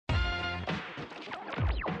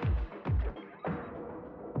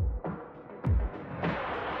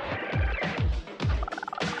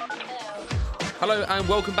Hello and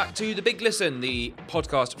welcome back to The Big Listen, the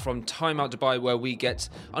podcast from Time Out Dubai, where we get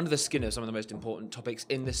under the skin of some of the most important topics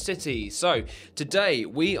in the city. So today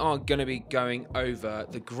we are going to be going over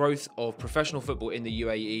the growth of professional football in the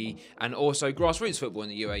UAE and also grassroots football in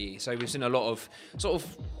the UAE. So we've seen a lot of sort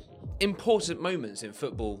of important moments in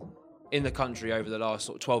football in the country over the last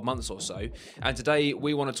sort of 12 months or so. And today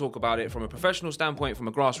we want to talk about it from a professional standpoint, from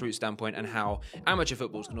a grassroots standpoint, and how amateur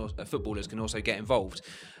footballers can also get involved.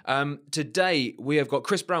 Today we have got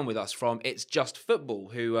Chris Brown with us from It's Just Football,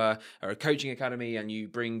 who are a coaching academy, and you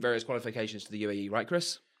bring various qualifications to the UAE, right,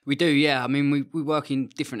 Chris? We do, yeah. I mean, we work in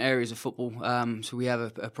different areas of football. So we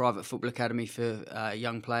have a private football academy for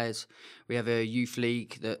young players. We have a youth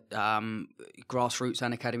league that grassroots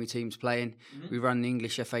and academy teams play in. Mm-hmm. We run the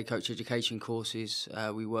English FA Coach Education courses.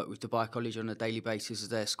 We work with Dubai College on a daily basis as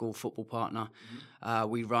their school football partner. Mm-hmm.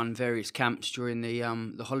 We run various camps during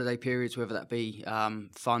the holiday periods, whether that be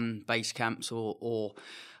fun-based camps or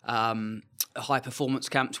high performance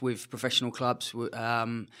camps with professional clubs.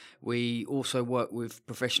 We also work with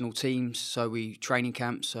professional teams, so we training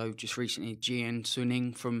camps. So just recently, Jian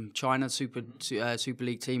Suning from China, Super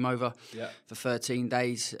League team over for 13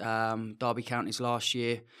 days. Derby Counties last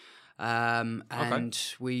year.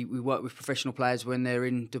 We work with professional players when they're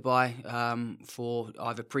in Dubai for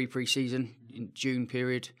either pre-season in June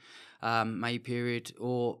period, May period,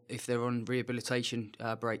 or if they're on rehabilitation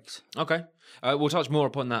breaks. Okay, we'll touch more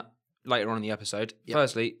upon that later on in the episode. Yep.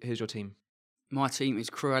 Firstly, who's your team? My team is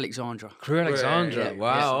Crew Alexandra. Crew Alexandra,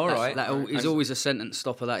 wow, yes, all right. That is always a sentence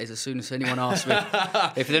stopper, that is, as soon as anyone asks me.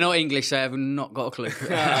 If they're not English, they have not got a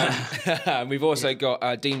clue. We've also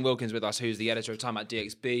got Dean Wilkins with us, who's the editor of Time at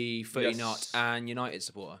DXB, Footy Nut, and United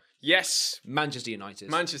supporter. Yes. Manchester United.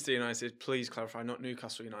 Manchester United, please clarify, not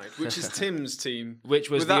Newcastle United, which is Tim's team. Which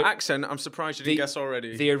was with that accent, I'm surprised you didn't guess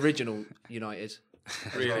already. The original United.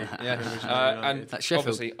 Really? Yeah. And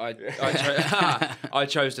obviously, I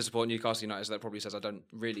chose to support Newcastle United, so that probably says I don't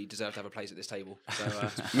really deserve to have a place at this table. So,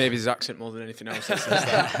 maybe his accent more than anything else.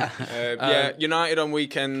 That. United on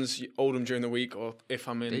weekends, Oldham during the week, or if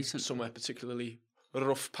I'm in somewhere particularly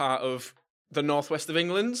rough part of the northwest of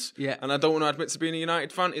England, and I don't want to admit to being a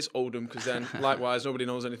United fan, it's Oldham, because then, likewise, nobody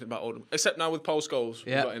knows anything about Oldham, except now with Paul Scholes,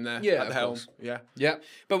 we've got him there at the helm. Yeah.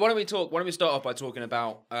 But why don't we start off by talking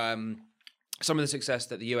about some of the success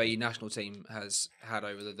that the UAE national team has had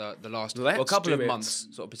over the last couple of months,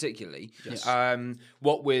 sort of particularly. Yes.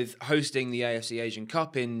 What with hosting the AFC Asian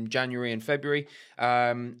Cup in January and February,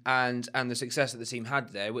 and the success that the team had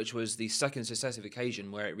there, which was the second successive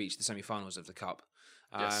occasion where it reached the semi-finals of the Cup,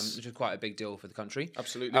 which was quite a big deal for the country.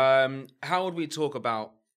 Absolutely. How would we talk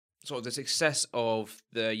about sort of the success of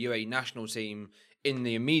the UAE national team in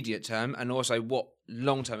the immediate term, and also what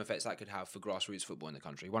long-term effects that could have for grassroots football in the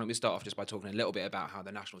country? Why don't we start off just by talking a little bit about how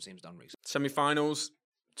the national team's done recently? Semi-finals,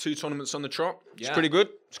 2 tournaments on the trot. It's pretty good.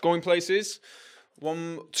 It's going places.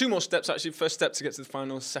 2 more steps, actually. First step to get to the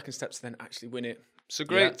finals, second step to then actually win it. It's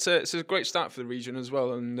a great start for the region as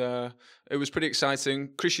well, and it was pretty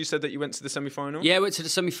exciting. Chris, you said that you went to the semi-final? Yeah, I went to the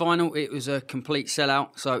semi-final. It was a complete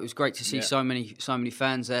sellout, so it was great to see so many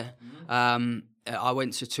fans there. Mm-hmm. I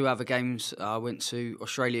went to 2 other games. I went to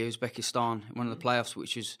Australia, Uzbekistan, one of the playoffs,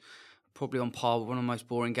 which is probably on par with one of the most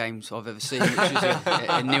boring games I've ever seen, which was a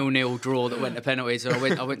 0-0 draw that went to penalties. And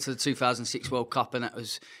I went to the 2006 World Cup, and that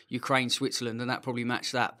was Ukraine-Switzerland, and that probably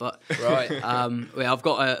matched that. But I've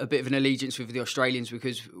got a bit of an allegiance with the Australians,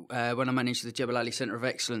 because when I managed the Jebel Ali Centre of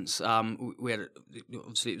Excellence, we had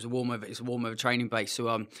obviously it's a warm over training base,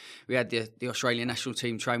 so we had the Australian national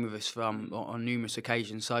team train with us on numerous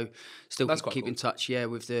occasions. So still keep in touch,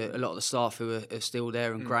 with a lot of the staff who are still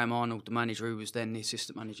there, and Graham Arnold, the manager, who was then the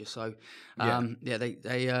assistant manager. So.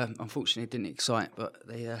 They unfortunately didn't excite, but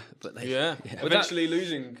they eventually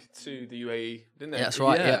losing to the UAE, didn't they? Yeah, that's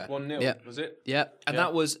right. 1-0, was it? Yeah, and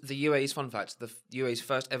that was the UAE's fun fact, the UAE's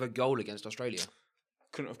first ever goal against Australia.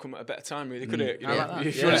 Couldn't have come at a better time, really, could it?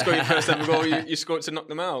 If you want to score your first ever goal, you score it to knock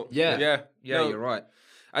them out. Yeah, you're right.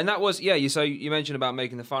 And that was, so you mentioned about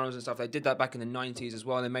making the finals and stuff. They did that back in the 90s as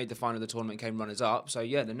well. They made the final of the tournament, came runners up. So,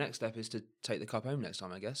 the next step is to take the cup home next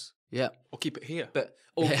time, I guess. Yeah. Or keep it here.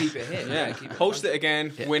 Keep it here. Host it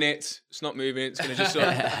again, win it. It's not moving. It's going to just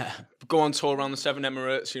go on tour around the 7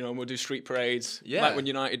 Emirates, and we'll do street parades. Yeah. Like when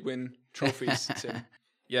United win trophies.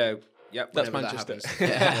 Yeah. Yep, that's Manchester.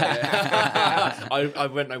 I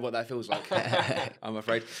won't know what that feels like, I'm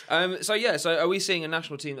afraid. So are we seeing a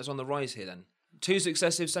national team that's on the rise here then? 2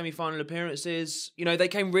 successive semi-final appearances. They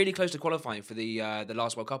came really close to qualifying for the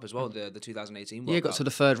last World Cup as well, the 2018 World Cup. Got to the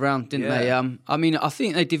 3rd round, didn't they? I mean, I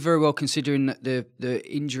think they did very well considering the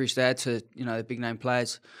injuries there to the big name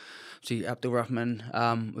players. See,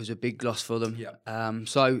 Abdulrahman was a big loss for them. Yeah.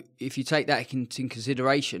 So if you take that into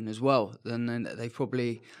consideration as well, then they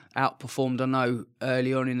probably outperformed. I know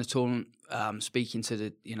early on in the tournament, speaking to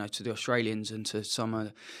the Australians and to some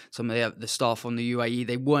of the staff on the UAE,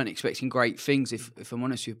 they weren't expecting great things, if I'm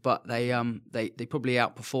honest with you, but they probably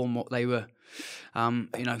outperformed what they were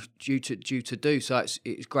due to do. So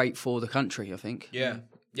it's great for the country, I think. Yeah.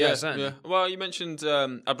 Yeah, certainly. Yeah. Well, you mentioned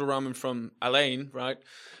Abdulrahman from Al Ain, right?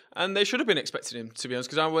 And they should have been expecting him, to be honest,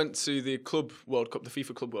 because I went to the Club World Cup, the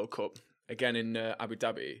FIFA Club World Cup, again in Abu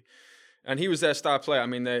Dhabi. And he was their star player. I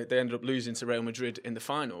mean, they ended up losing to Real Madrid in the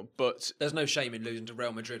final, but there's no shame in losing to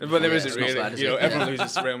Real Madrid. But there isn't really. Bad, everyone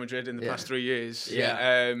loses to Real Madrid in the past 3 years.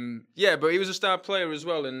 Yeah. But he was a star player as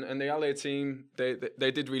well, and the LA team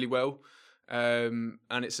they did really well. And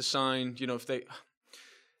it's a sign, if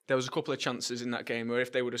there was a couple of chances in that game where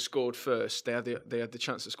if they would have scored first, they had the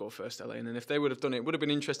chance to score first, LA, and then if they would have done it, it would have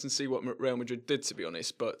been interesting to see what Real Madrid did, to be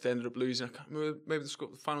honest. But they ended up losing. I can't remember, maybe the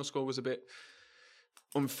final score was a bit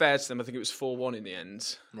unfair to them. I think it was 4-1 in the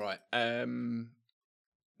end. Right.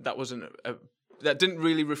 That wasn't that didn't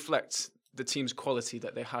really reflect the team's quality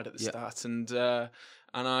that they had at the start, and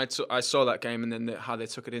I saw that game, and then how they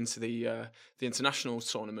took it into the international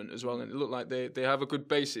tournament as well, and it looked like they have a good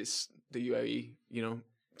basis, the UAE,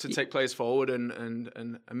 to take players forward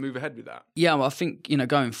and move ahead with that. Yeah, well, I think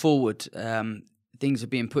going forward, things are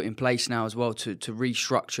being put in place now as well to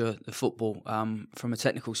restructure the football from a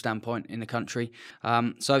technical standpoint in the country.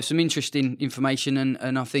 So some interesting information,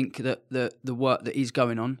 and I think that the work that is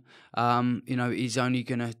going on, is only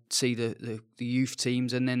going to see the youth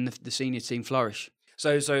teams and then the senior team flourish.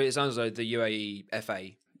 So it sounds like the UAE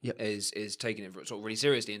FA is taking it sort of really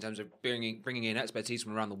seriously in terms of bringing in expertise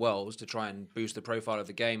from around the world to try and boost the profile of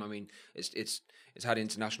the game. I mean, it's had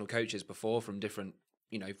international coaches before from different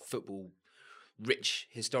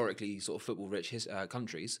historically football rich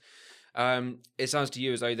countries. It sounds to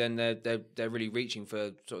you as though then they're really reaching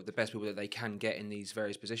for sort of the best people that they can get in these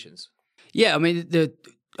various positions. Yeah, I mean,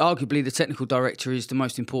 arguably the technical director is the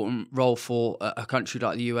most important role for a country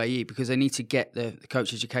like the UAE, because they need to get the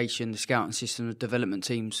coach education, the scouting system, the development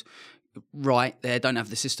teams right. They don't have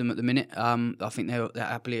the system at the minute. I think they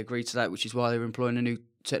happily agree to that, which is why they're employing a new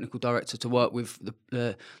technical director to work with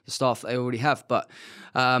the staff they already have. But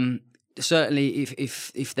certainly,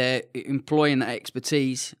 if they're employing that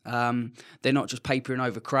expertise, they're not just papering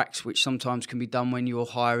over cracks, which sometimes can be done when you're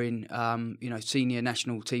hiring, senior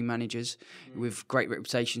national team managers with great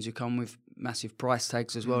reputations who come with massive price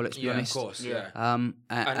tags as well. Let's be honest. Of course, yeah.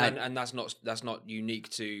 And that's not unique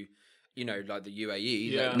to like the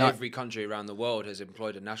UAE. Yeah. Every country around the world has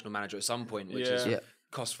employed a national manager at some point, which is.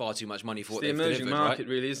 Cost far too much money for what they've delivered. It's the emerging market,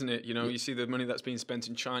 really, isn't it? You see the money that's being spent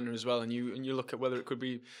in China as well, and you look at whether it could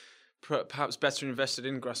be perhaps better invested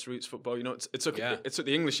in grassroots football. It took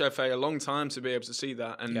the English FA a long time to be able to see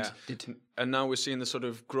that, and now we're seeing the sort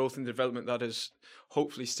of growth and development that has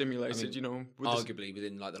hopefully stimulated. Arguably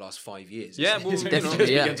within like the last 5 years. Yeah, definitely.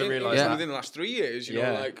 Begin to realise within the last 3 years.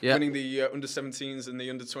 Winning the under-17s and the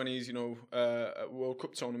under-20s. World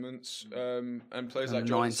Cup tournaments and players like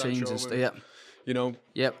Jadon Sancho.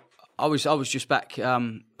 Yep. I was just back.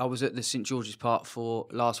 I was at the St George's Park for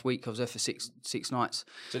last week. I was there for six nights.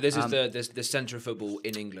 So this is the centre of football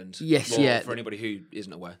in England. Yes, for anybody who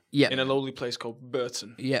isn't aware. Yeah, in a lowly place called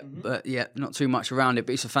Burton. Yeah, but not too much around it.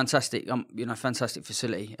 But it's a fantastic, fantastic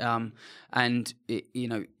facility. And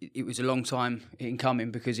it was a long time in coming,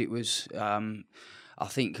 because it was. I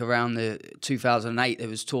think around the 2008 there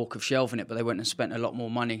was talk of shelving it, but they went and spent a lot more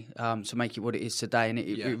money to make it what it is today, and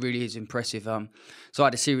it really is impressive. So I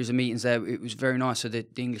had a series of meetings there. It was very nice of the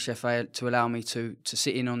English FA to allow me to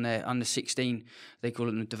sit in on their under 16. They call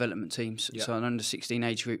them the development teams. Yeah. So an under 16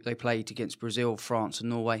 age group, they played against Brazil, France, and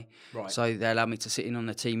Norway. Right. So they allowed me to sit in on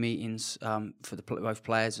the team meetings for both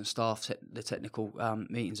players and staff, the technical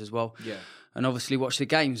meetings as well. Yeah. And obviously watch the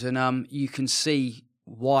games, and you can see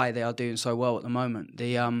why they are doing so well at the moment.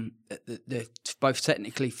 The both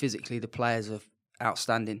technically, physically, the players are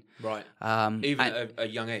outstanding. Right. Even at a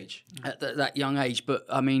young age. At that young age, but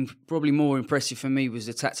I mean, probably more impressive for me was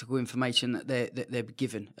the tactical information that they're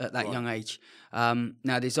given at that young age.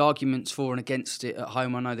 Now, there's arguments for and against it at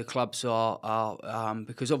home. I know the clubs are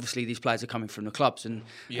because obviously these players are coming from the clubs, and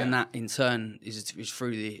that in turn is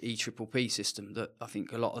through the EPPP system that I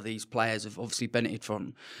think a lot of these players have obviously benefited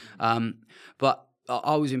from. But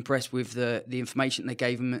I was impressed with the information they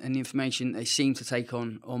gave them and the information they seemed to take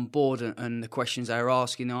on board, and the questions they were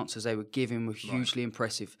asking, the answers they were giving were hugely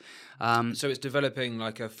impressive. So it's developing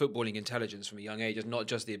like a footballing intelligence from a young age. It's not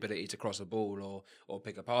just the ability to cross a ball or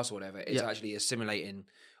pick a pass or whatever. It's actually assimilating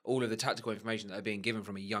all of the tactical information that are being given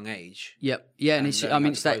from a young age. Yep. Yeah, and it's, I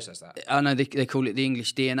mean, it's that, that. I know they call it the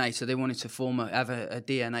English DNA, so they wanted to have a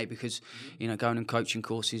DNA because, you know, going on coaching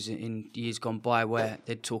courses in years gone by where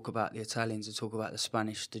they'd talk about the Italians, they'd talk about the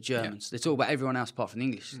Spanish, the Germans, they talk about everyone else apart from the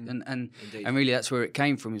English. And really that's where it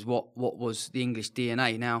came from, is what was the English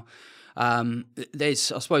DNA. Now,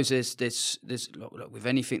 there's look, with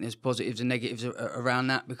anything, there's positives and negatives around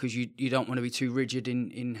that, because you don't want to be too rigid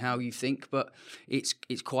in how you think, but it's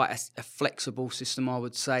quite a flexible system, I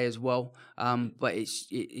would say, as well. But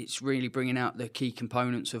it's really bringing out the key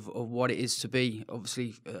components of what it is to be,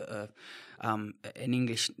 obviously, an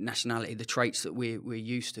English nationality, the traits that we're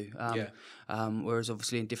used to. Whereas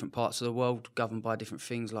obviously in different parts of the world, governed by different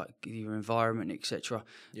things like your environment, etc.,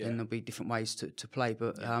 then there'll be different ways to play.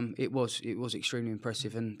 But it was extremely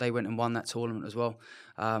impressive, and they went and won that tournament as well.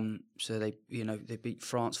 So they beat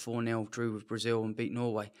France 4-0, drew with Brazil, and beat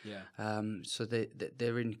Norway. So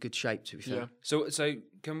they're in good shape, to be fair. So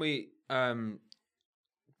can we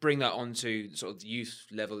bring that onto sort of the youth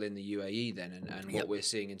level in the UAE then, and what we're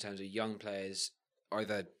seeing in terms of young players,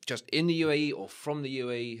 either just in the UAE or from the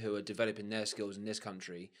UAE, who are developing their skills in this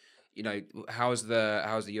country? You know, how's the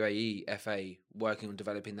UAE FA working on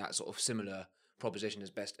developing that sort of similar proposition as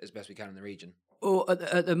best we can in the region? Well,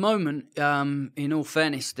 at the moment, in all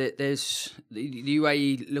fairness, there's the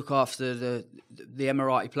UAE look after the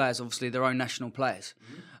Emirati players, obviously their own national players.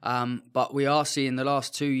 But we are seeing the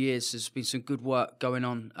last 2 years there's been some good work going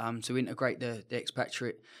on to integrate the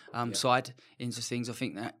expatriate side into things. I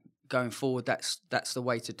think that going forward, that's the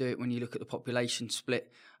way to do it. When you look at the population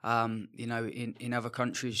split, you know, in other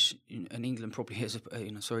countries, and England probably is,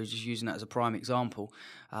 just using that as a prime example.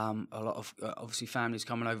 A lot of obviously families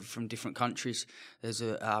coming over from different countries. There's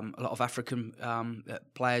a lot of African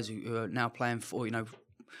players who are now playing for, you know,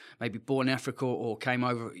 maybe born in Africa or came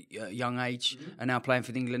over at a young age and now playing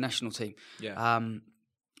for the England national team.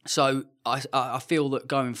 So I feel that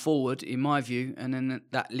going forward, in my view, and then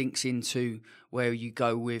that links into where you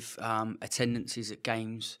go with attendances at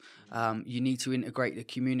games. You need to integrate the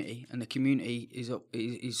community, and the community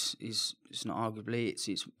is it's not arguably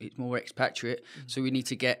it's more expatriate. So we need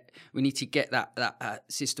to get that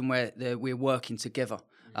system where we're working together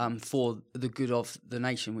for the good of the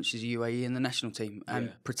nation, which is the UAE and the national team,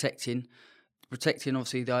 and protecting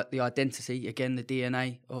obviously the identity, again, the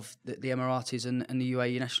DNA of the Emiratis and the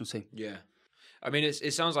UAE national team. Yeah. I mean,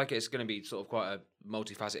 it sounds like it's going to be sort of quite a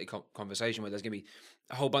multifaceted conversation where there's going to be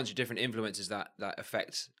a whole bunch of different influences that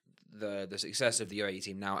affect the success of the UAE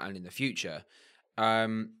team now and in the future.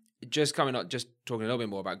 Just talking a little bit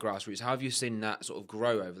more about grassroots, how have you seen that sort of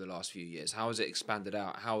grow over the last few years? How has it expanded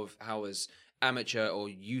out? How has amateur or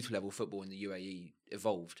youth level football in the UAE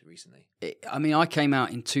evolved recently? I mean, I came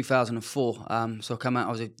out in 2004. So I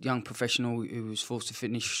was a young professional who was forced to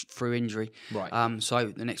finish through injury. Right. So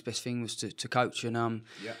the next best thing was to coach, and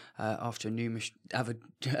after numerous other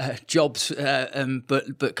jobs,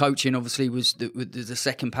 but coaching obviously was the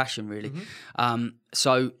second passion, really.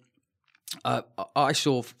 So I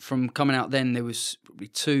saw from coming out then, there was probably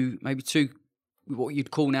two what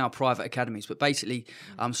you'd call now private academies, but basically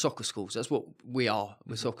soccer schools. That's what we are.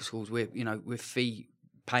 We're soccer schools. We're fee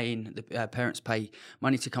paying. The parents pay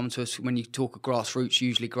money to come to us. When you talk of grassroots,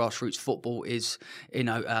 usually grassroots football is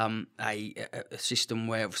a system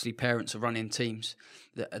where obviously parents are running teams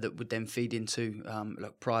that would then feed into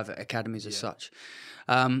like private academies as such.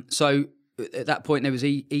 So at that point there was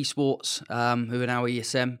eSports, who are now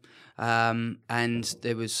ESM. And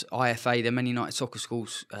there was IFA, the Men United Soccer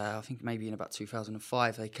Schools, I think maybe in about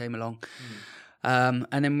 2005 they came along. And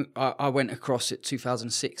then I went across at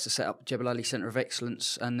 2006 to set up Jebel Ali Centre of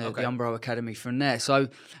Excellence and the Umbro Academy from there. So,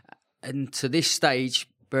 and to this stage,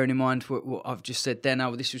 bearing in mind what I've just said there,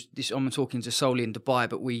 now this I'm talking to solely in Dubai,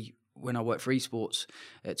 but when I worked for eSports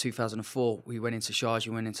at 2004, we went into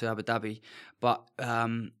Sharjah, went into Abu Dhabi, but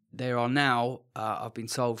there are now, I've been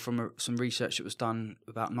told from some research that was done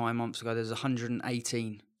about 9 months ago, there's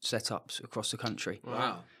 118 setups across the country.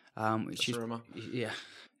 Wow. Which is, yeah.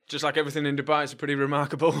 Just like everything in Dubai, it's a pretty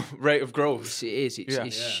remarkable rate of growth. It is.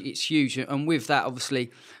 It's huge. And with that,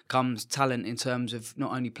 obviously, comes talent in terms of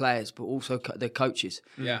not only players, but also the coaches.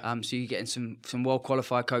 So you're getting some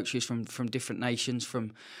well-qualified coaches from different nations,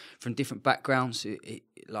 from different backgrounds.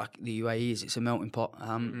 Like the UAE is, it's a melting pot.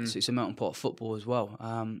 So it's a melting pot of football as well.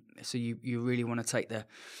 So you really want to take the,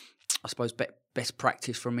 I suppose, best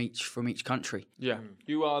practice from each country. Yeah.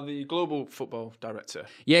 You are the global football director.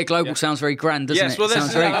 Yeah, global sounds very grand, doesn't it? Well,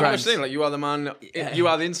 sounds very grand. Like you are the man. You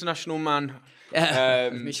are the international man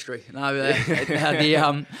Mystery. No,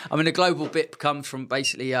 the global bit comes from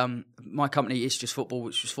basically my company is Just Football,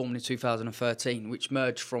 which was formed in 2013, which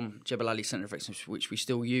merged from Jebel Ali Centre of Excellence, which we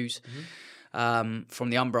still use, from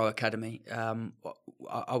the Umbro Academy.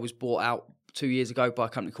 I was bought out 2 years ago by a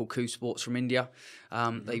company called Coup Sports from India.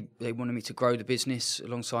 They wanted me to grow the business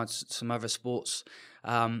alongside some other sports.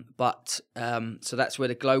 So that's where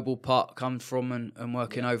the global part comes from, and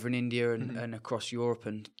working over in India and across Europe,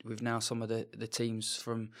 and with now some of the teams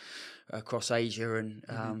from across Asia and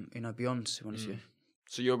beyond. To be honest with you.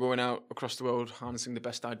 So you're going out across the world, harnessing the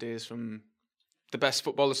best ideas from the best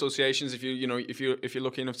football associations. If you're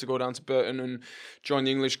lucky enough to go down to Burton and join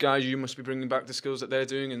the English guys, you must be bringing back the skills that they're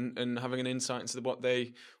doing and having an insight into what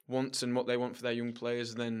they want and what they want for their young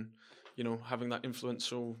players, and then having that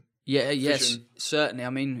influential. Yes, certainly.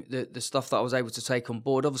 I mean, the stuff that I was able to take on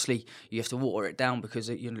board, obviously you have to water it down because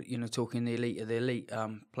you're talking the elite of the elite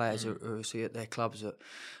players are obviously at their clubs, at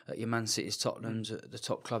your Man City's, Tottenham's, at the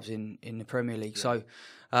top clubs in the Premier League. Yeah.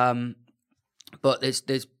 So, but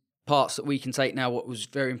there's parts that we can take now. What was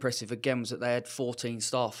very impressive again was that they had 14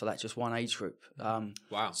 staff for that just one age group.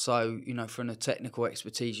 Wow. So from the technical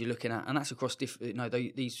expertise you're looking at, and that's across different.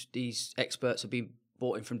 These experts have been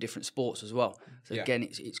brought in from different sports as well. So again,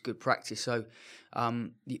 it's good practice. So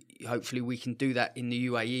hopefully we can do that in the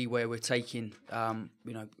UAE, where we're taking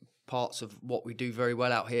parts of what we do very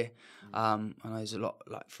well out here. I know there's a lot,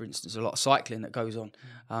 like for instance, a lot of cycling that goes on.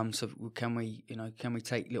 So can we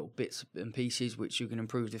take little bits and pieces which you can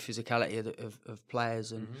improve the physicality of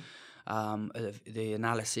players and the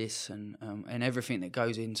analysis and everything that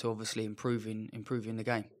goes into obviously improving the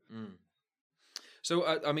game. So,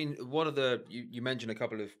 one of you mentioned a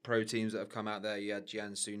couple of pro teams that have come out there. You had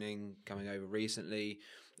Jian Suning coming over recently,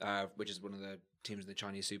 which is one of the teams in the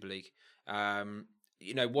Chinese Super League.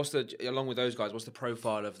 What's along with those guys, what's the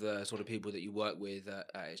profile of the sort of people that you work with at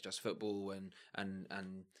It's Just Football and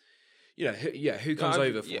who comes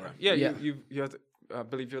over for it? You had. I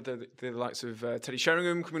believe you're the likes of Teddy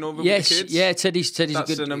Sheringham coming over yes, with the kids. Yeah, Teddy's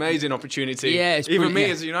That's an amazing opportunity. Yeah, even me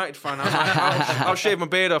as a United fan, I'll shave my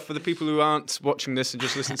beard off. For the people who aren't watching this and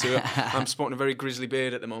just listening to it, I'm sporting a very grizzly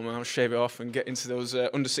beard at the moment. I'll shave it off and get into those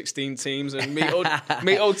under-16 teams and meet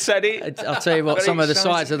old Teddy. I'll tell you what, some of the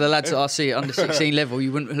sides of the lads that I see at under-16 level,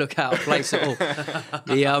 you wouldn't look out of place at all.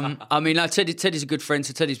 Teddy's a good friend,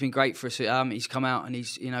 so Teddy's been great for us. He's come out and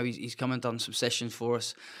he's come and done some sessions for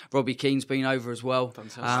us. Robbie Keane's been over as well.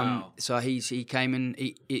 So he came and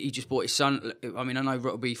he just brought his son. I mean, I know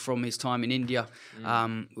Robbie from his time in India,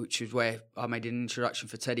 which is where I made an introduction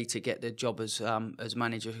for Teddy to get the job as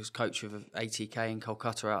manager, as coach of ATK in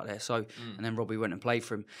Kolkata out there. So and then Robbie went and played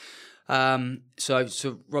for him. So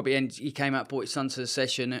Robbie, he came out, brought his son to the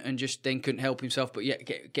session, and just then couldn't help himself but yet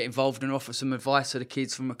get involved and offer some advice to the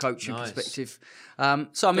kids from a coaching perspective. You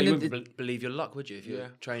wouldn't believe your luck, would you, if you're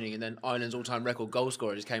training and then Ireland's all-time record goal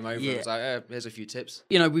scorer just came over and was like, here's a few tips.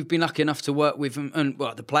 We've been lucky enough to work with and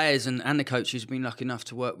the players and the coaches have been lucky enough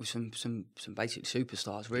to work with some basic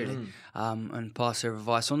superstars really, and pass their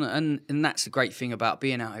advice on. And that's the great thing about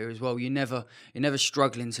being out here as well. You're never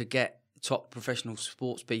struggling to get top professional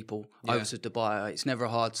sports people over to Dubai. It's never a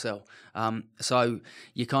hard sell. So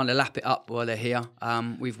you kind of lap it up while they're here.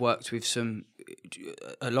 We've worked with some,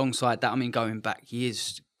 alongside that, going back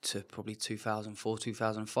years to probably 2004,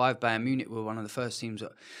 2005, Bayern Munich were one of the first teams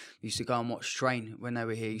that used to go and watch train when they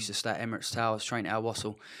were here. Used to stay at Emirates Towers, train at Al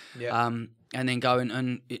Wasl. And then going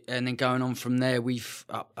on from there, we've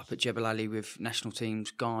up at Jebel Ali with national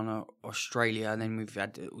teams, Ghana, Australia, and then we've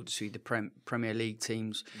had obviously the Premier League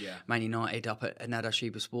teams, Man United up at Nada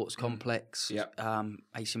Sheba Sports Complex,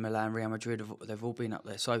 AC Milan, Real Madrid, they've all been up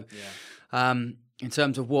there. So in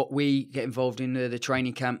terms of what we get involved in the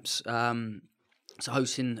training camps, so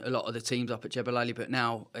hosting a lot of the teams up at Jebel Ali, but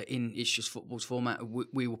now in It's Just Football's format,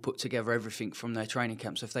 we will put together everything from their training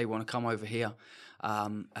camps. So if they want to come over here,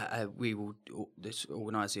 we will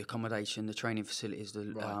organise the accommodation, the training facilities,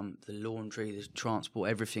 the laundry, the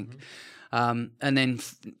transport, everything. And then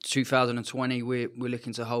 2020, we're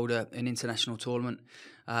looking to hold an international tournament.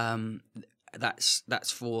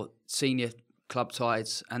 That's for senior club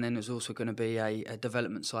ties, and then there's also going to be a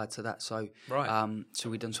development side to that. So, so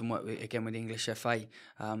we've done some work with the English FA,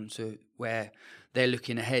 so where they're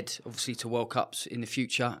looking ahead, obviously, to World Cups in the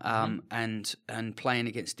future, and playing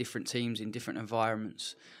against different teams in different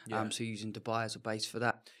environments. So using Dubai as a base for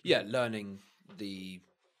that. Yeah, learning the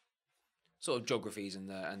sort of geographies and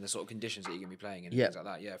the sort of conditions that you're going to be playing in and things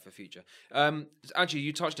like that, for future. Actually,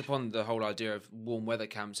 you touched upon the whole idea of warm weather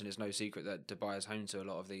camps, and it's no secret that Dubai is home to a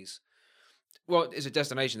lot of these well, it's a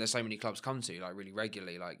destination. There's so many clubs come to like really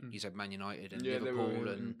regularly. Like you said, Man United and Liverpool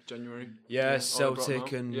and January. Yeah,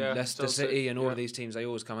 Celtic and Leicester City and all of these teams. They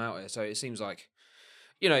always come out here. So it seems like,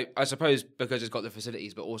 you know, I suppose because it's got the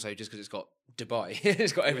facilities, but also just because it's got Dubai,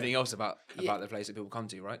 it's got everything else about the place that people come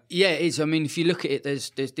to, right? Yeah, it is. I mean, if you look at it, there's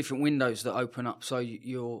different windows that open up. So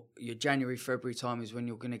your January, February time is when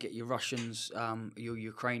you're going to get your Russians, your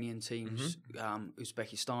Ukrainian teams,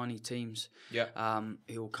 Uzbekistani teams. Yeah.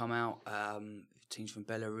 Who will come out. Teams from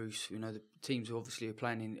Belarus, you know, the teams who obviously are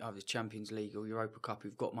playing in either Champions League or Europa Cup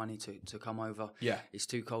who've got money to come over. Yeah. It's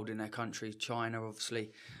too cold in their country. China,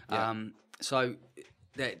 obviously. Yeah. So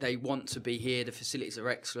they want to be here. The facilities are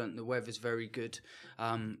excellent. The weather's very good.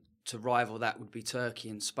 To rival that would be Turkey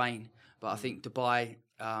and Spain. But I think Dubai,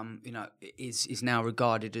 you know, is now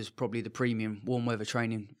regarded as probably the premium warm weather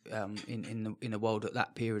training in the world at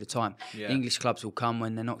that period of time. Yeah. English clubs will come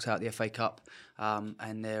when they're knocked out of the FA Cup,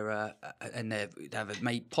 and they have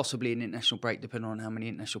possibly an international break depending on how many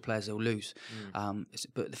international players they'll lose.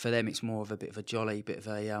 But for them, it's more of a bit of a jolly, bit of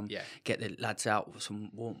a get the lads out with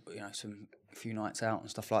some warm, you know, some few nights out and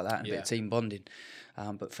stuff like that, and a bit of team bonding.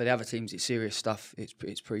 But for the other teams, it's serious stuff.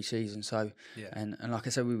 It's pre-season, so and like I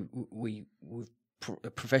said, we've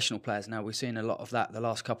professional players now. We're seeing a lot of that. The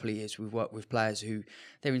last couple of years, we've worked with players who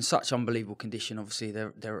they're in such unbelievable condition. Obviously,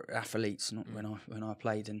 they're athletes, not when I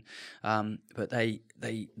played, and but they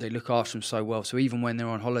look after them so well. So even when they're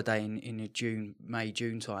on holiday in the May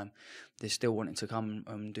June time, they're still wanting to come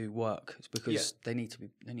and do work. It's because they need to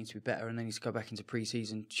be better, and they need to go back into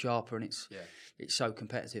pre-season sharper, and it's so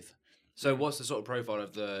competitive. So what's the sort of profile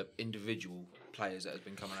of the individual players that has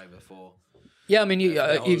been coming over for? Yeah, I mean,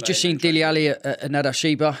 you've just seen Dele Alli at Nada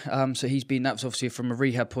Sheba, so that was obviously from a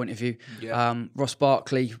rehab point of view. Yeah. Ross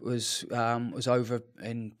Barkley was over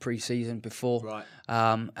in pre-season before, right?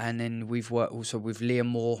 And then we've worked also with Liam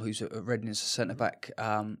Moore, who's at Reading as a centre back,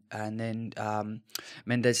 and then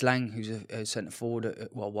Mendes Lang, who's a centre forward,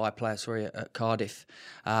 wide player, at Cardiff.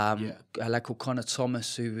 A lad called Connor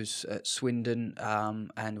Thomas, who was at Swindon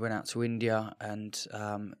and went out to India, and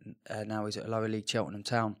now he's at lower league Cheltenham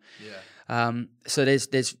Town. Yeah. So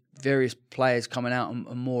there's various players coming out, and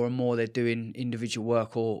more they're doing individual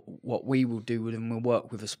work, or what we will do with them, we'll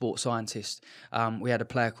work with a sports scientist. We had a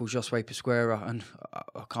player called Josue Pesquera, and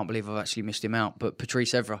I can't believe I've actually missed him out, but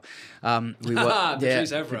Patrice Evra.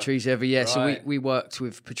 Patrice Evra, yeah. Right. So we worked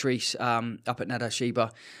with Patrice up at Nada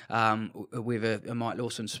Sheba with a Mike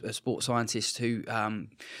Lawson, a sports scientist, who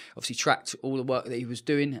obviously tracked all the work that he was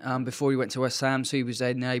doing before he went to West Ham, so he was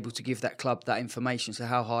then able to give that club that information, so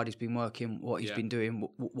how hard he's been working, what he's been doing,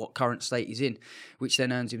 what current state he's in, which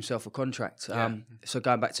then earns himself a contract. So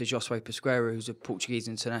going back to Josue Pesquera, who's a Portuguese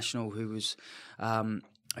international who was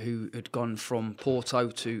who had gone from Porto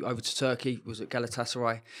over to Turkey, was at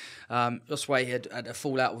Galatasaray. Josue had a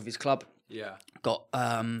fallout with his club. Yeah. Got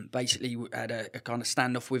basically had a kind of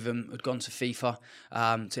standoff with him, had gone to FIFA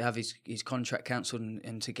to have his contract cancelled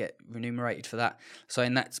and to get remunerated for that. So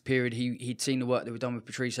in that period, he'd seen the work that we'd done with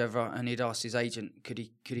Patrice Evra, and he'd asked his agent, could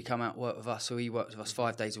he come out and work with us? So he worked with us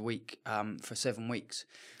 5 days a week for 7 weeks.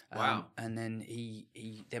 Wow. And then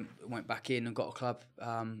he then went back in and got a club,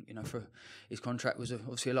 for his contract was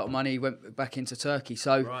obviously a lot of money. He went back into Turkey.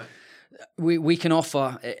 So we can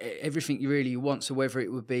offer everything you really want. So whether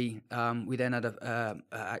it would be, we then had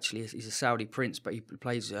actually he's a Saudi prince, but he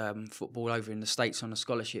plays football over in the States on a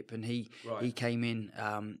scholarship, and he came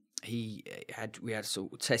in. We had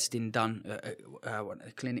sort of testing done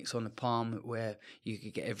at clinics on the Palm where you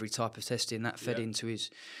could get every type of testing that fed into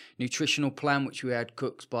his nutritional plan, which we had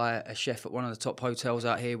cooked by a chef at one of the top hotels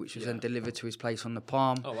out here, which was then delivered to his place on the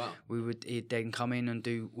Palm. Oh wow! He'd then come in and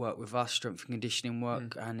do work with us, strength and conditioning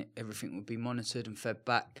work, and everything would be monitored and fed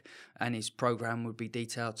back, and his program would be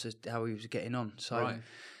detailed to how he was getting on. So.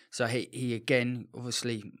 So he again,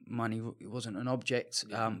 obviously, money wasn't an object,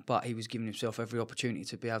 but he was giving himself every opportunity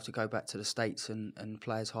to be able to go back to the States and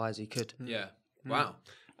play as high as he could. Yeah. Wow.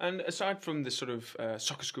 And aside from the sort of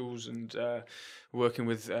soccer schools and working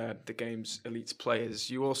with the game's elite players,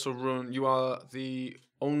 you are the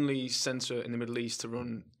only centre in the Middle East to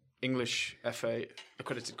run English FA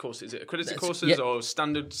accredited courses. Is it accredited courses or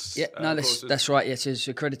standards? Yeah, that's right. Yes, it's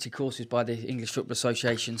accredited courses by the English Football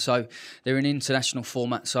Association. So they're an international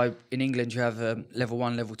format. So in England, you have level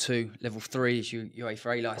 1, level 2, level 3 is your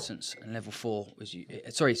UEFA A licence, and level 4 is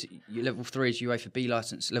level 3 is UEFA B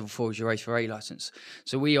licence, level 4 is your UEFA A licence.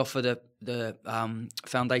 So we offer the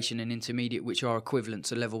foundation and intermediate, which are equivalent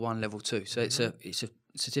to level 1, level 2. So it's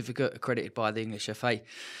certificate accredited by the English FA,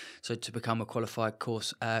 so to become a qualified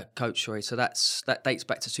coach. So that dates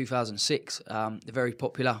back to 2006. They're very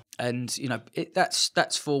popular, and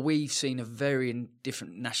that's for, we've seen a very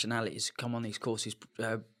different nationalities come on these courses.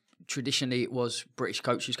 Traditionally, it was British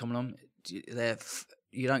coaches coming on.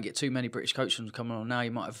 You don't get too many British coaches coming on now.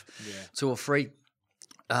 You might have 2 or 3.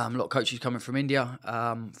 A lot of coaches coming from India,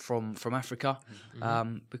 from Africa,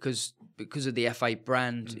 because of the FA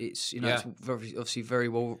brand. It's it's obviously very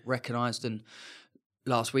well recognised. And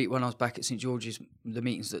last week when I was back at St George's, the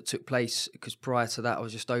meetings that took place, because prior to that I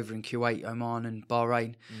was just over in Kuwait, Oman and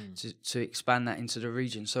Bahrain to expand that into the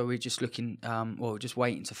region. So we're just looking, just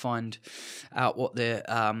waiting to find out what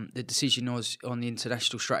the decision was on the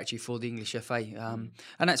international strategy for the English FA.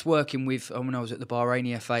 And that's working with, when I was at the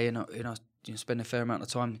Bahraini FA, and I spend a fair amount of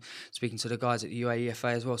time speaking to the guys at the UAE FA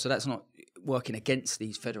as well. So that's not working against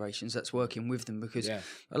these federations, that's working with them, because a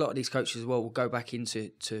lot of these coaches as well will go back into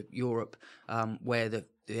Europe, where the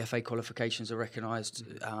FA qualifications are recognised,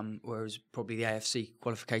 whereas probably the AFC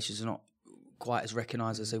qualifications are not quite as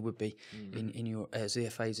recognised as they would be in Europe, as the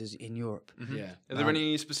FAs is in Europe. Are there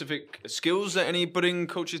any specific skills that any budding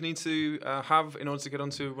coaches need to have in order to get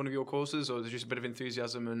onto one of your courses, or is it just a bit of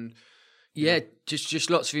enthusiasm and... just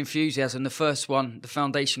lots of enthusiasm. The first one, the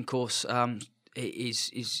foundation course, is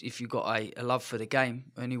if you've got a love for the game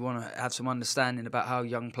and you want to have some understanding about how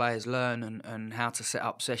young players learn and how to set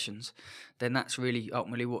up sessions, then that's really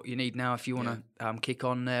ultimately what you need now if you want to kick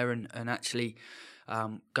on there and actually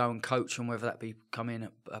go and coach, and whether that be come in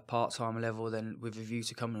at a part-time level, then with a view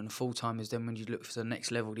to coming on a full-time, is then when you look for the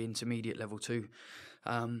next level, the intermediate level 2.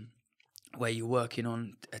 Where you're working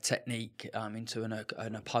on a technique into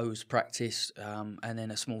an opposed practice, and then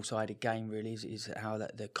a small-sided game really is how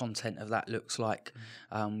the content of that looks like,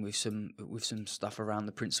 with some stuff around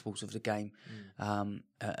the principles of the game,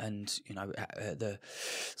 and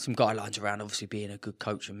some guidelines around obviously being a good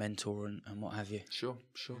coach and mentor and what have you. Sure.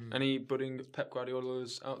 Any budding Pep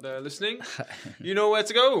Guardiolas out there listening? You know where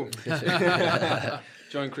to go.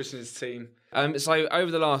 Join Chris and his team. So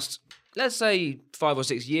over the last, let's say, 5 or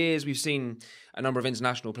 6 years, we've seen a number of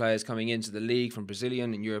international players coming into the league from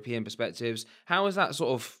Brazilian and European perspectives. How has that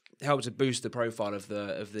sort of helped to boost the profile of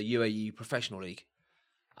the UAE professional league?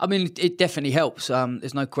 I mean, it definitely helps.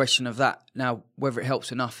 There's no question of that. Now, whether it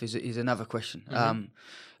helps enough is another question.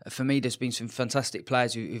 For me, there's been some fantastic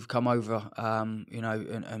players who've come over,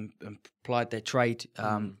 and applied their trade.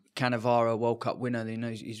 Cannavaro, World Cup winner,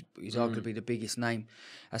 he's arguably the biggest name.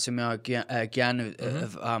 Asamoah Gyan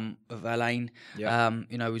of Al Ain,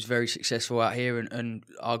 was very successful out here, and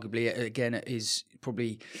arguably again at his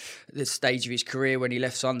probably the stage of his career when he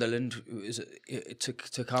left Sunderland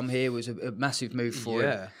to come here was a massive move for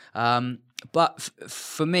him. But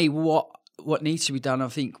for me, what needs to be done, I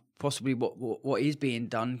think, possibly what is being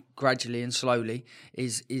done gradually and slowly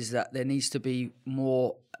is that there needs to be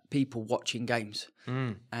more people watching games,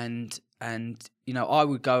 and I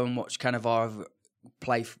would go and watch Cannavaro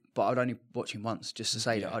play, but I'd only watch him once just to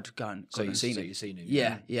say that I'd go and seen him.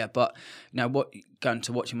 Yeah. But going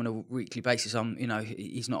to watch him on a weekly basis,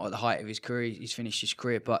 he's not at the height of his career. He's finished his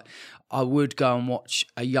career, but I would go and watch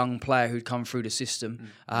a young player who'd come through the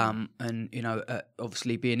system, and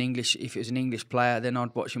obviously being English. If it was an English player, then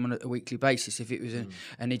I'd watch him on a weekly basis. If it was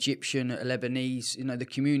an Egyptian, a Lebanese, the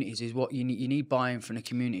communities is what you need. You need buy-in from the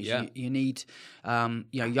communities. Yeah. You need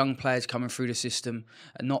young players coming through the system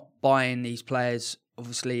and not buying these players.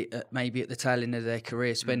 Obviously, maybe at the tail end of their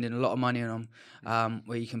career, spending a lot of money on them,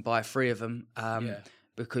 where you can buy 3 of them,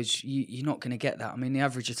 because you're not going to get that. I mean, the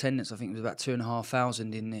average attendance I think was about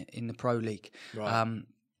 2,500 in the Pro League, right.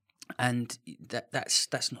 And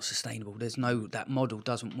that's not sustainable. That model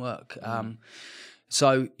doesn't work.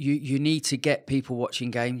 So you need to get people watching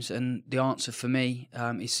games, and the answer for me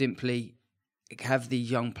is simply have these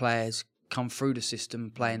young players come through the system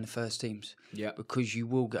playing the first teams. Yeah, because you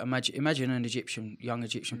will get imagine an young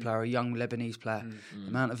Egyptian player, a young Lebanese player. The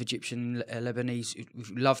amount of Egyptian Lebanese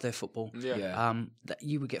who love their football. That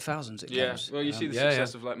you would get thousands at games. Well, you see the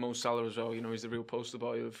success of like Mo Salah as well. He's the real poster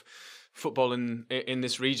boy of football in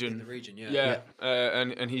this region. In the region,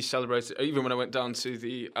 and he celebrated. Even when I went down to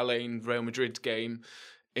the Al Ain Real Madrid game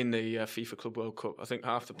in the FIFA Club World Cup, I think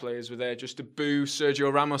half the players were there just to boo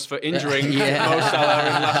Sergio Ramos for injuring Mo Salah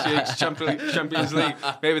in last year's Champions League.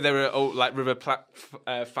 Maybe there were like River Plate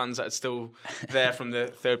fans that are still there from the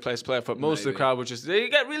third place playoff, but most of the crowd were they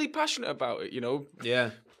get really passionate about it,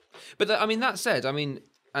 Yeah, but that said,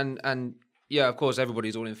 and of course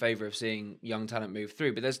everybody's all in favour of seeing young talent move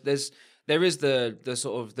through, but there's there is the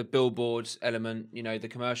sort of the billboard element, the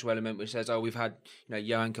commercial element, which says, oh, we've had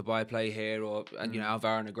Yohan Cabaye play here, or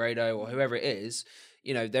Alvaro Negredo, or whoever it is.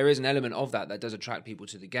 There is an element of that does attract people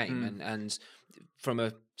to the game, and from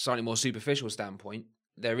a slightly more superficial standpoint,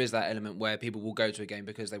 there is that element where people will go to a game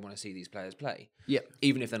because they want to see these players play. Yeah,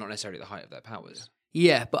 even if they're not necessarily at the height of their powers.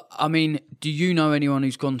 Yeah, but I mean, do you know anyone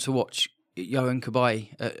who's gone to watch Yohan Cabaye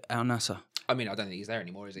at Al Nassr? I mean, I don't think he's there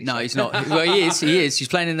anymore, is he? No, he's not. Well, he is. He's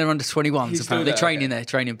playing in their under-21s. Apparently,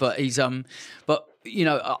 training. But he's But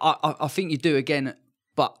I think you do again,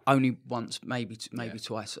 but only once, maybe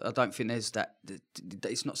twice. I don't think there's that.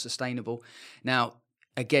 It's not sustainable. Now,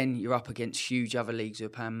 again, you're up against huge other leagues who are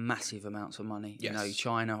paying massive amounts of money. Yes.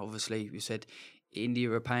 China, obviously, we said.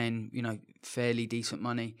 India are paying, fairly decent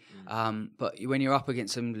money. But when you're up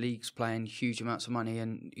against some leagues playing huge amounts of money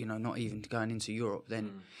and, not even going into Europe,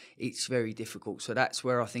 then it's very difficult. So that's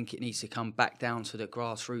where I think it needs to come back down to the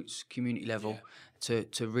grassroots community level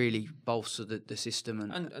to really bolster the system.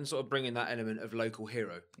 And sort of bring in that element of local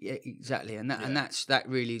hero. Yeah, exactly. And that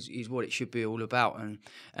really is what it should be all about.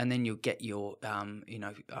 And then you'll get your, I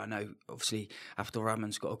know obviously Abdul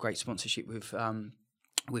Rahman's got a great sponsorship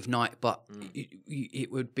with Nike, but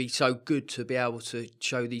it would be so good to be able to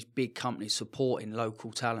show these big companies supporting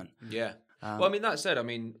local talent. Yeah. Well, I mean, that said,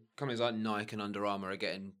 companies like Nike and Under Armour are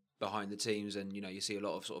getting behind the teams, and you see a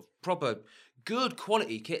lot of sort of proper, good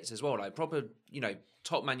quality kits as well, like proper,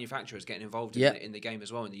 top manufacturers getting involved in the game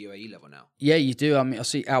as well in the UAE level now. Yeah, you do. I mean, I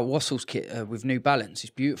see Al Wassell's kit with New Balance.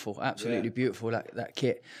 It's beautiful, absolutely beautiful that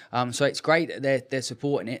kit. So it's great that they're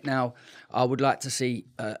supporting it. Now, I would like to see.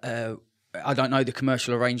 I don't know the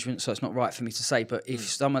commercial arrangements, so it's not right for me to say, but if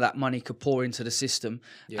some of that money could pour into the system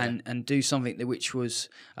and do something which was,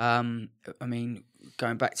 going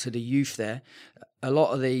back to the youth there, a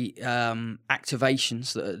lot of the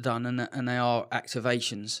activations that are done, and they are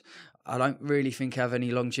activations, I don't really think have any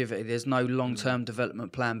longevity. There's no long-term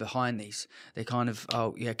development plan behind these. They kind of,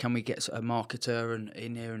 can we get a marketer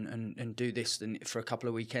in here and do this for a couple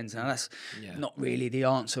of weekends? Now, that's not really the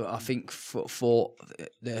answer, I think, for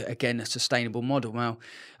again, a sustainable model. Now,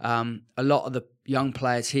 a lot of the young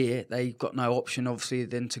players here, they've got no option, obviously,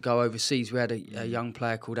 than to go overseas. We had a young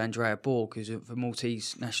player called Andrea Borg, who's a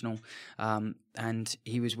Maltese national, and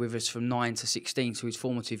he was with us from 9 to 16, so his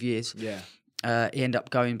formative years. Yeah. He ended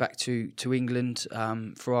up going back to England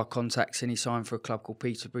for our contacts, and he signed for a club called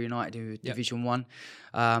Peterborough United, who were Division 1.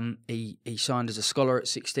 He signed as a scholar at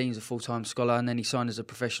 16, as a full-time scholar, and then he signed as a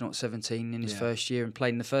professional at 17 in his first year and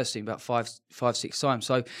played in the first team about five, 6 times.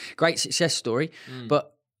 So, great success story.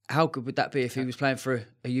 But how good would that be if he was playing for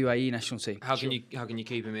a UAE national team? How can you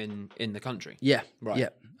keep him in the country? Yeah,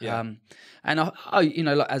 right. Yeah. And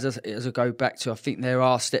as I go back to, I think there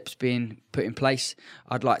are steps being put in place.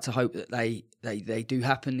 I'd like to hope that they do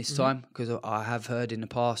happen this time, because I have heard in the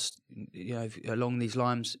past, along these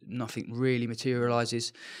lines, nothing really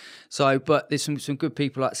materialises. So, but there's some good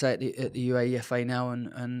people, like I say, at the UAEFA now,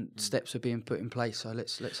 and steps are being put in place. So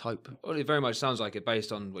let's hope. Well, it very much sounds like it,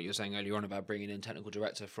 based on what you were saying earlier on about bringing in technical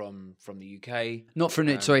director from the UK. Not from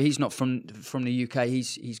sorry, he's not from the UK.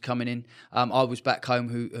 He's coming in. I was back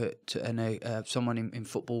home, someone in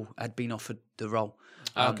football had been offered the role.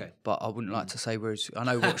 Okay. But I wouldn't like to say where I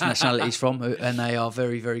know what nationality he's from, and they are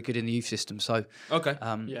very, very good in the youth system. So, okay.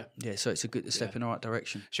 So it's a good step in the right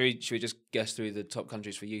direction. Should we just guess through the top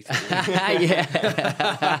countries for youth?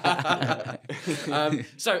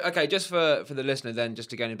 Just for the listener then, just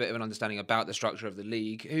to gain a bit of an understanding about the structure of the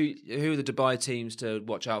league, who are the Dubai teams to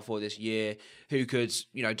watch out for this year? Who could,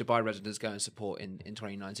 Dubai residents go and support in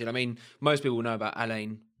 2019? I mean, most people know about Al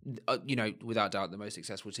Ain, without doubt the most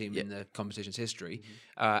successful team in the competition's history,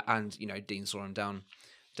 and Dean saw him down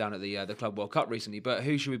at the Club World Cup recently. But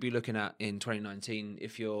who should we be looking at in 2019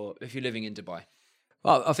 if you're living in Dubai?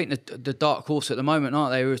 Well, I think the dark horse at the moment,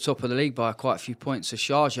 aren't they? We're top of the league by quite a few points. So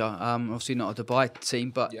Sharjah, obviously not a Dubai team,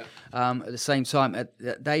 but at the same time,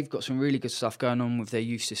 they've got some really good stuff going on with their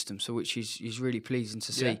youth system, so which is really pleasing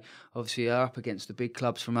to see. Obviously, they're up against the big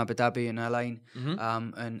clubs from Abu Dhabi and Al Ain,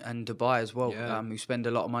 and Dubai as well, who spend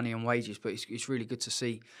a lot of money on wages. But it's really good to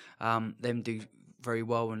see them do very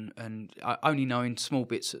well, and only knowing small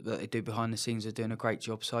bits that they do behind the scenes, are doing a great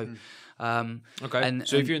job. So, so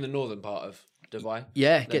if you're in the northern part of Dubai,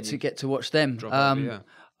 get to watch them.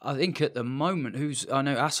 I think at the moment, I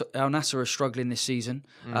know Al Nassr are struggling this season.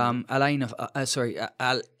 Al Ain,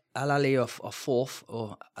 Al Ali are fourth,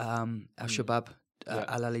 or Al Shabab,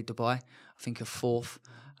 Al Ali Dubai, I think are fourth.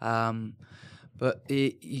 But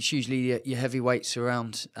it's usually your heavyweights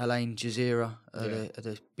around Al Ain, Jazeera are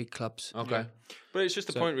the big clubs. Okay. But it's just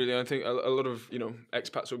a point, really. I think a lot of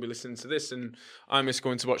expats will be listening to this, and I miss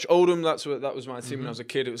going to watch Oldham. That was my team when I was a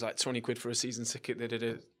kid. It was like £20 for a season ticket. They did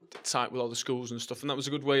a site with all the schools and stuff, and that was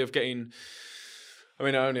a good way of getting. I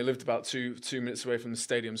mean, I only lived about two minutes away from the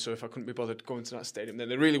stadium, so if I couldn't be bothered going to that stadium, then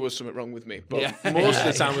there really was something wrong with me. But most of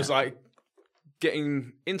the time was like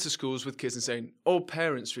getting into schools with kids and saying, all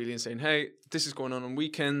parents really, and saying, hey, this is going on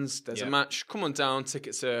weekends, there's a match, come on down,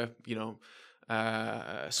 tickets are,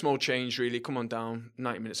 small change really, come on down,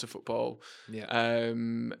 90 minutes of football.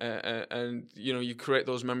 And you create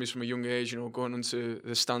those memories from a young age, going onto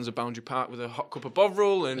the stands of Boundary Park with a hot cup of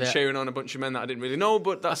Bovril and cheering on a bunch of men that I didn't really know,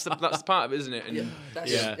 but that's the part of it, isn't it? And that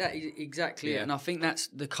is exactly it. And I think that's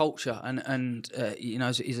the culture and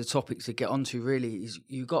is a topic to get onto really, is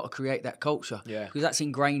you've got to create that culture because that's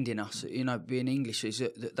ingrained in us. Being English,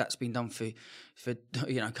 that's been done for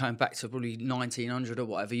going back to probably 1900 or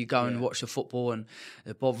whatever. You go and watch the football and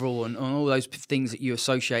the Bovril and all those things that you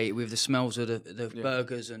associate with the smells of the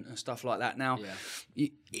burgers and stuff like that. Now,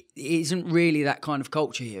 it isn't really that kind of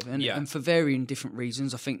culture here, and for varying different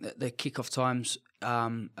reasons. I think that the kickoff times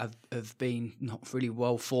have been not really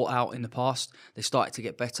well thought out in the past. They started to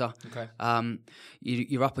get better. Okay.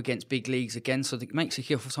 You're up against big leagues again, so it makes the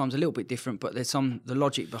kickoff times a little bit different. But the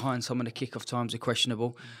logic behind some of the kickoff times are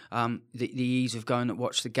questionable. The ease of going to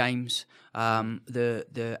watch the games,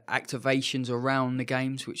 the activations around the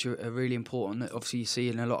games, which are really important. That obviously you see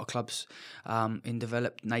in a lot of clubs in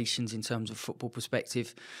developed nations in terms of football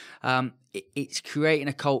perspective. It's creating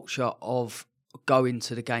a culture of going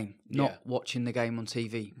to the game, not watching the game on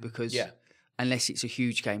TV, because unless it's a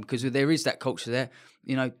huge game, because there is that culture there.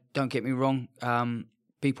 Don't get me wrong,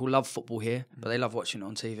 people love football here, but they love watching it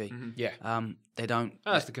on TV. They don't.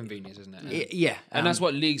 That's the convenience, isn't it? And that's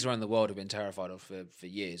what leagues around the world have been terrified of for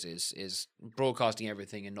years, is broadcasting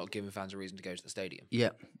everything and not giving fans a reason to go to the stadium.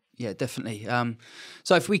 Yeah, definitely.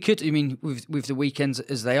 So if we could, with the weekends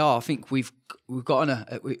as they are, I think we've got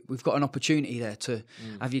an opportunity there to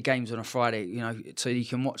have your games on a Friday. So you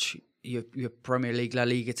can watch your Premier League, La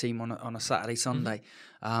Liga team on a Saturday, Sunday,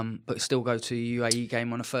 but still go to a UAE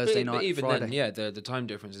game on a Thursday night. But even Friday. then, the time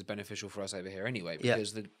difference is beneficial for us over here anyway,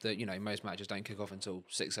 because the most matches don't kick off until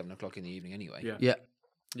 6-7 o'clock in the evening anyway.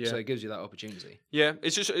 So it gives you that opportunity. Yeah,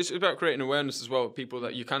 it's about creating awareness as well. People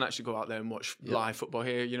that you can actually go out there and watch live football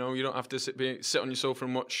here. You don't have to sit on your sofa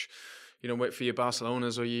and watch. Wait for your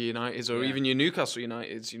Barcelonas or your Uniteds or even your Newcastle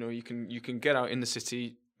Uniteds. You can get out in the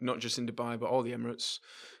city, not just in Dubai, but all the Emirates.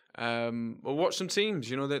 Or watch some teams.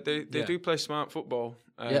 They do play smart football.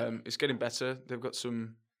 It's getting better. They've got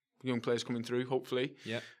some young players coming through, hopefully.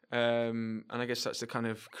 And I guess that's the kind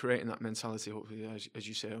of creating that mentality. Hopefully, as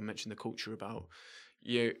you say, I mentioned the culture about.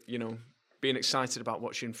 Being excited about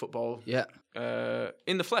watching football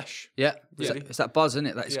in the flesh. Really. It's that buzz, isn't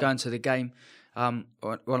it? That's going to the game. When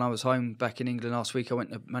I was home back in England last week, I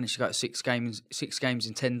managed to go to 6 games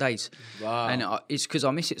in 10 days. Wow. And it's because I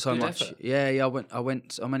miss it so much. Effort.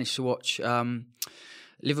 I managed to watch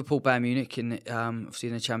Liverpool Bayern Munich obviously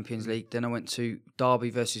in the Champions League. Then I went to Derby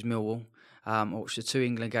versus Millwall. I watched the 2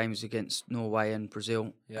 England games against Norway and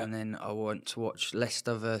Brazil, and then I went to watch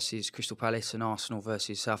Leicester versus Crystal Palace and Arsenal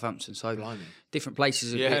versus Southampton. So different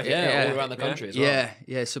places, all around the country as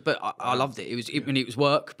well. So, but I loved it. It was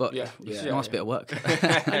work, but it was a nice bit of work.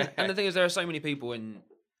 And the thing is, there are so many people in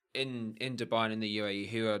Dubai and in the UAE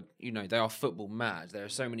who are, they are football mad. There are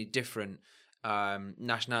so many different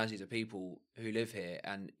nationalities of people who live here,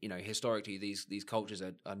 and historically these cultures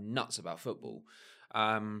are nuts about football.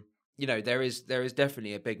 There is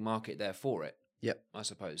definitely a big market there for it. Yep, I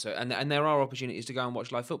suppose. So, and there are opportunities to go and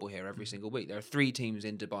watch live football here every single week. There are 3 teams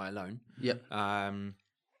in Dubai alone. Yep.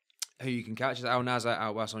 Who you can catch is Al Nasser,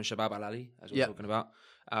 Al Wasl, and Shabab Al Ahly, as we're talking about.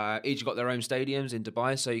 Each got their own stadiums in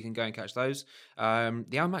Dubai, so you can go and catch those. The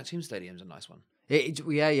Al Maktoum Stadium's a nice one. The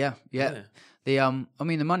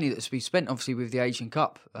the money that's been spent obviously with the Asian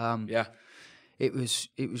Cup. It was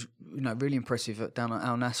really impressive down at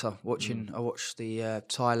Al Nassr watching. I watched the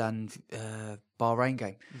Thailand Bahrain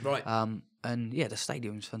game. Right. The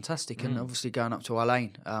stadium's fantastic, and obviously going up to Al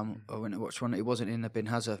Ain. I went to watch one. It wasn't in the Bin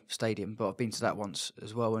Hazza Stadium, but I've been to that once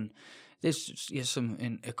as well. And there's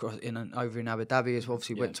some over in Abu Dhabi as well.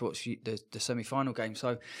 Obviously went to watch the semi-final game.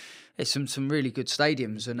 So there's some really good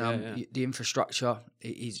stadiums, and the infrastructure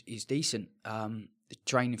is decent. The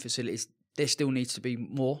training facilities. There still needs to be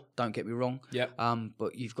more, don't get me wrong.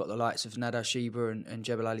 But you've got the likes of Nada Sheba and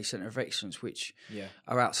Jebel Ali Centre of Excellence, which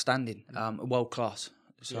are outstanding, world class.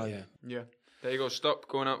 So there you go. Stop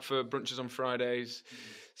going out for brunches on Fridays,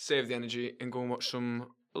 save the energy, and go and watch some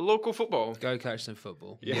local football. Go catch some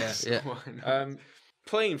football. Yes. Yeah.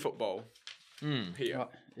 Playing football here. Right.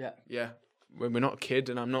 Yeah. Yeah. When we're not a kid,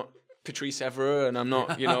 and I'm not Patrice Evra, and I'm not,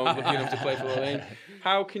 lucky enough to play for Lorraine.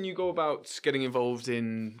 How can you go about getting involved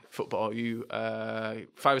in football? You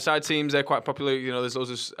five-a-side teams, they're quite popular. There's loads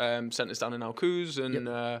of centres down in Al Quoz,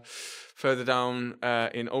 and further down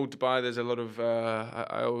in Old Dubai, there's a lot of.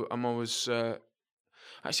 I'm always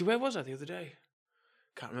actually, where was I the other day?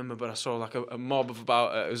 Can't remember, but I saw like a mob of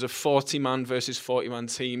about it was a 40-man versus 40-man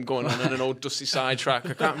team going on an old dusty side track.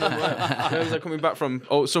 I can't remember where was I coming back from.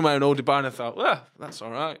 Somewhere in Old Dubai, and I thought, well, that's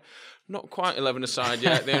all right. Not quite 11 aside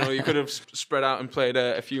yet. You could have spread out and played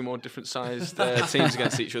a few more different sized teams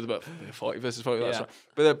against each other, but 40 versus 40. That's right.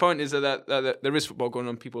 But the point is that there is football going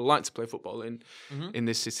on. People like to play football in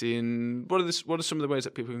this city. And what are some of the ways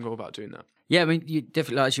that people can go about doing that? Yeah, I mean, you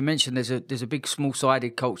definitely, as you mentioned, there's a big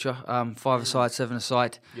small-sided culture, 5-a-side,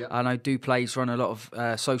 7-a-side. Yep. I know Duplay's run a lot of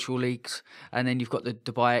social leagues, and then you've got the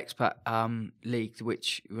Dubai Expat League,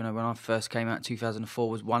 which when I first came out in 2004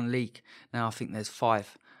 was one league. Now I think there's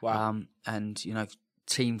 5. Wow. And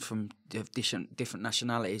teams from different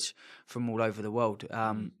nationalities from all over the world.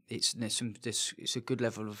 It's a good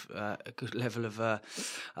level of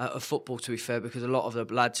football, to be fair, because a lot of the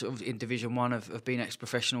lads in Division 1 have been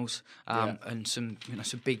ex-professionals, and some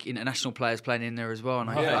big international players playing in there as well. And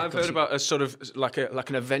I've heard about a sort of like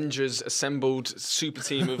an Avengers assembled super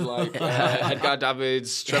team of like Edgar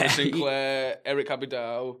Davids, Trevor Sinclair, Eric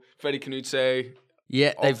Abidal, Freddie Canute.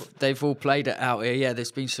 Yeah, they've all played it out here. Yeah,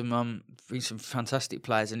 there's been some fantastic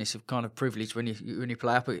players, and it's a kind of privilege when you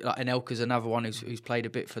play up. Like Anelka's another one who's played a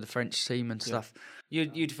bit for the French team and stuff.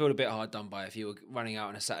 You'd feel a bit hard done by if you were running out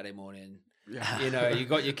on a Saturday morning. Yeah. You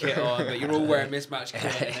got your kit on, but you're all wearing mismatched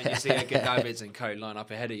kit, and then you see Edgar Davids and Co line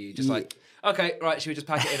up ahead of you, just like, okay, right, should we just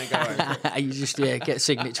pack it in and go home? You just get a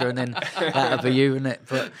signature, and then that'll be you, isn't it?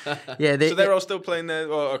 But yeah, so they're all still playing there.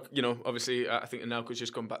 Well, obviously, I think Anelka's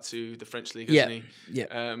just gone back to the French league, hasn't he?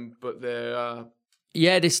 Yeah. But they're.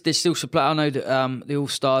 Yeah, there's still supply. I know that the All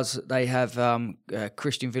Stars, they have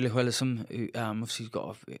Christian Villahuelism, who obviously has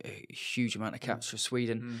got a huge amount of caps for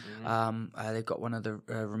Sweden. Mm-hmm. They've got one of the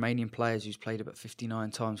Romanian players who's played about 59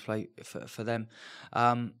 times for them.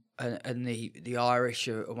 And the Irish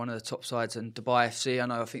are one of the top sides, and Dubai FC,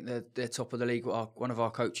 I think they're top of the league. One of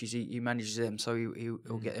our coaches, he manages them, so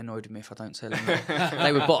he'll get annoyed with me if I don't tell him.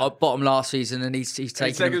 They were bottom last season, and he's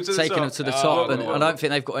taken them to the top. And I don't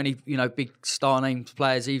think they've got any big star name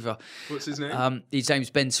players either. What's his name? His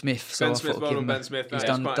name's Ben Smith. Ben Smith. He's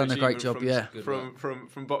done a great job.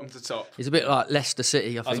 From bottom to top. He's a bit like Leicester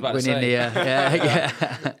City, I think, winning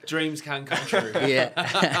the dreams can come true.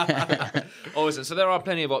 Yeah. Awesome. So there are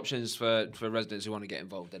plenty of options for residents who want to get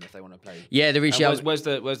involved in if they want to play. Yeah, there is. Where's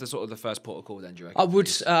the sort of the first port of call then, do you reckon? I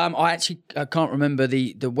would. I can't remember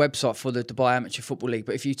the website for the Dubai Amateur Football League,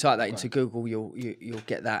 but if you type that into Google, you'll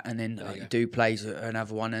get that, and then Duplay's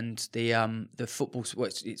another one, and the football. Well,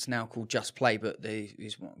 it's now called Just Play, but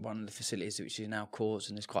is one of the facilities which is now Cause,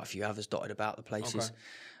 and there's quite a few others dotted about the places.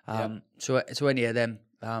 Okay. So any of them,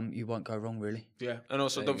 you won't go wrong, really. Yeah, and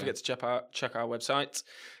also don't forget to check our website.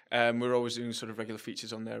 We're always doing sort of regular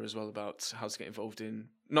features on there as well about how to get involved in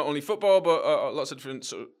not only football but lots of different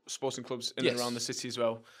sort of sporting clubs in and around the city as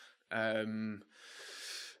well.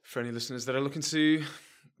 For any listeners that are looking to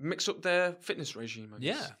mix up their fitness regime, I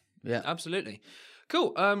guess. Yeah, absolutely.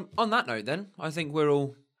 Cool. On that note, then I think we're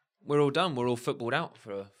all done. We're all footballed out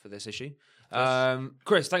for this issue.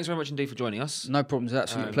 Chris, thanks very much indeed for joining us. No problems,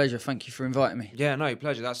 absolute pleasure. Thank you for inviting me. Yeah, no,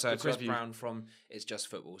 pleasure. That's Chris Brown from It's Just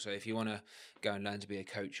Football. So if you want to go and learn to be a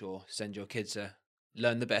coach or send your kids to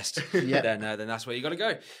learn the best, then that's where you got to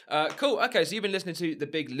go. Cool. Okay, so you've been listening to The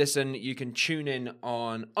Big Listen. You can tune in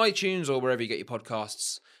on iTunes or wherever you get your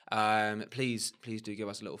podcasts. Please do give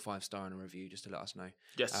us a little 5-star and a review just to let us know.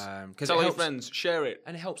 Yes. Tell your friends, share it.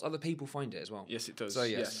 And it helps other people find it as well. Yes, it does. So,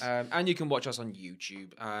 yes. And you can watch us on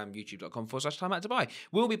YouTube, youtube.com/Time Out Dubai.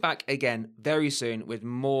 We'll be back again very soon with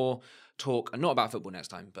more talk, not about football next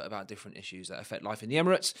time, but about different issues that affect life in the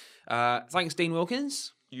Emirates. Thanks, Dean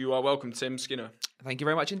Wilkins. You are welcome, Tim Skinner. Thank you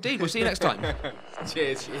very much indeed. We'll see you next time.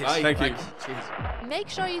 Cheers. Bye. Thank you. Cheers. Make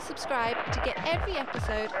sure you subscribe to get every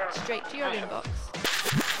episode straight to your inbox.